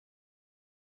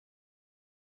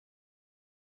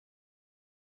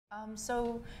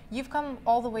So you've come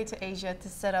all the way to Asia to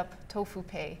set up Tofu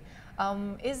Pay.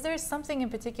 Is there something in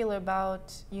particular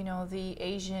about, the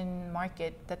Asian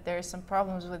market that there are some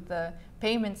problems with the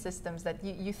payment systems that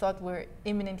you thought were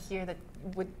imminent here, that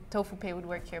Tofu Pay would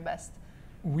work here best?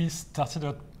 We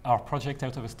started our project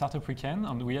out of a startup weekend,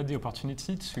 and we had the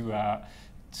opportunity to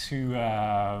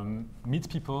meet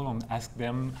people and ask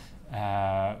them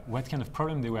what kind of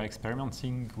problem they were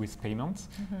experimenting with payments.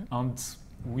 And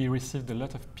we received a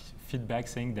lot of feedback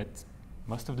saying that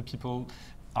most of the people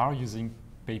are using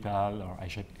PayPal or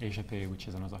AsiaPay, which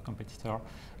is another competitor,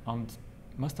 and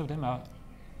most of them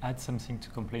had something to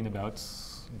complain about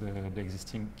the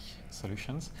existing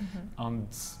solutions. And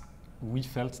we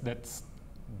felt that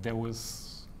there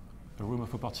was a room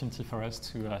of opportunity for us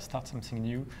to start something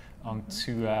new and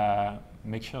to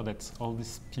make sure that all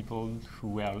these people who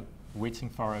were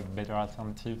waiting for a better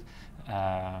alternative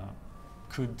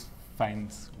could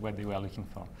find what they were looking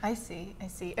for. I see.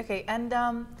 Okay, and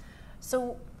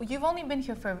so you've only been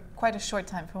here for quite a short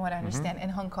time, from what I understand, in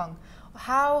Hong Kong.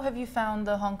 How have you found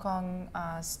the Hong Kong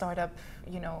startup,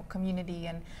 community,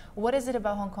 and what is it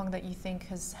about Hong Kong that you think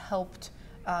has helped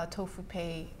Tofu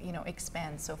Pay,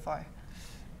 expand so far?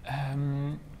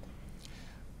 In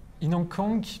Hong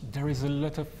Kong, there is a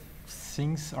lot of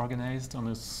things organized on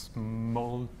a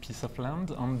small piece of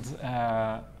land,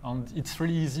 and it's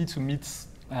really easy to meet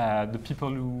the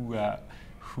people who are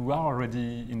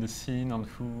already in the scene and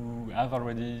who have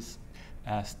already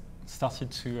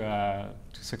started to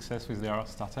success with their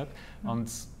startup. And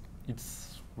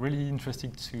it's really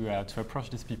interesting to approach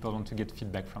these people and to get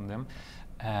feedback from them.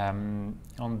 And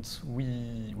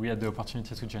we had the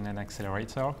opportunity to join an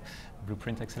accelerator,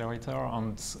 Blueprint Accelerator,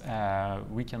 and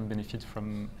we can benefit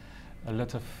from a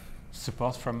lot of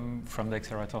support from the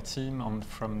accelerator team and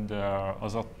from the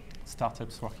other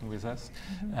startups working with us,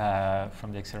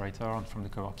 from the accelerator and from the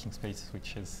co-working space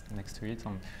which is next to it,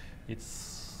 and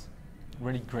it's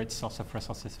really great source of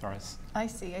resources for us. I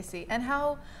see. And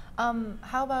how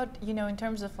about, in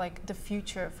terms of like the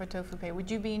future for Tofu Pay, would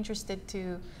you be interested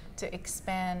to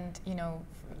expand?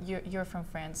 You're from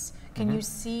France. Can you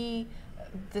see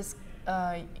this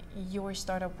your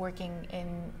startup working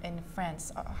in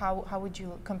France? How would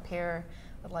you compare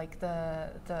like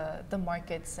the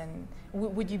markets, and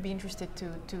would you be interested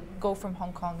to go from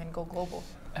Hong Kong and go global?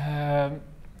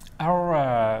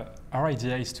 Our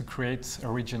idea is to create a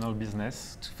regional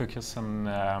business to focus on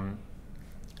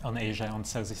Asia, on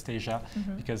Southeast Asia,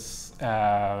 because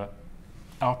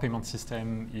our payment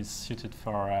system is suited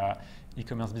for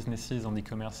e-commerce businesses, and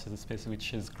e-commerce is a space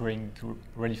which is growing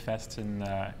really fast in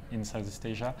Southeast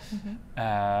Asia,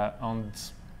 and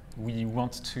we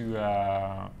want to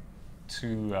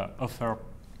offer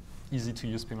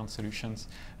easy-to-use payment solutions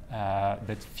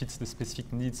that fits the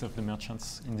specific needs of the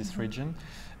merchants in this region,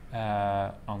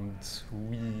 and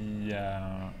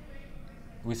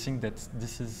we think that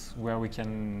this is where we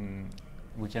can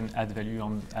add value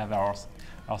and have our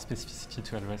specificity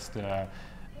to address the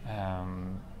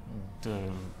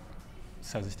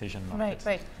Southeast Asian market.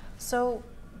 Right. So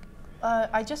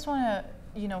I just want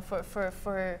to,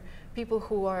 for people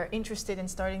who are interested in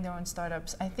starting their own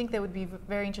startups, I think they would be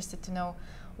very interested to know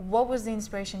what was the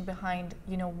inspiration behind,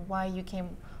 why you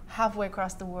came halfway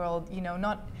across the world,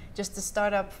 not just to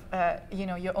start up,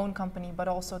 your own company, but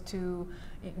also to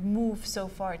move so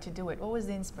far to do it. What was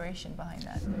the inspiration behind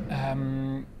that?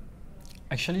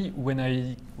 Actually, when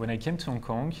I came to Hong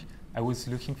Kong, I was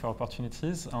looking for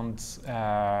opportunities, and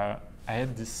I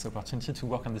had this opportunity to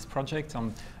work on this project,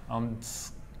 and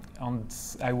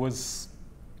I was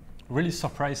really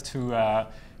surprised to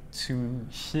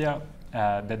hear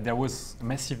that there was a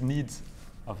massive need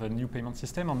of a new payment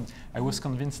system, and I was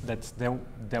convinced that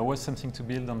there was something to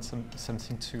build and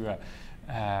something to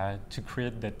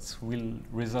create that will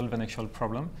resolve an actual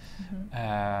problem.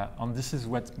 And this is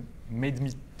what made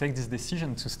me take this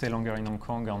decision to stay longer in Hong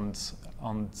Kong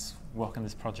and work on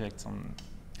this project.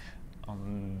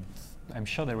 And I'm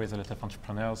sure there is a lot of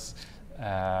entrepreneurs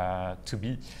to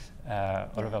be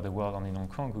all over the world and in Hong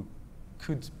Kong who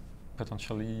could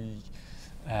potentially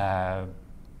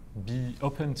be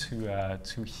open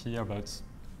to hear about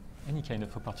any kind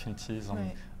of opportunities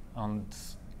and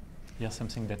hear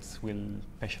something that will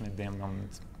passionate them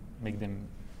and make them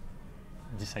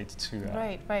decide to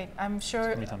right. I'm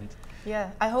sure. Commit on it.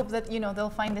 Yeah, I hope that they'll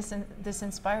find this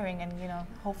inspiring, and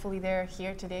hopefully they're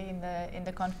here today in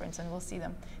the conference, and we'll see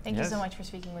them. Thank you so much for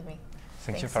speaking with me.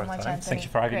 Thank you for your time. Thank you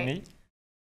for having me.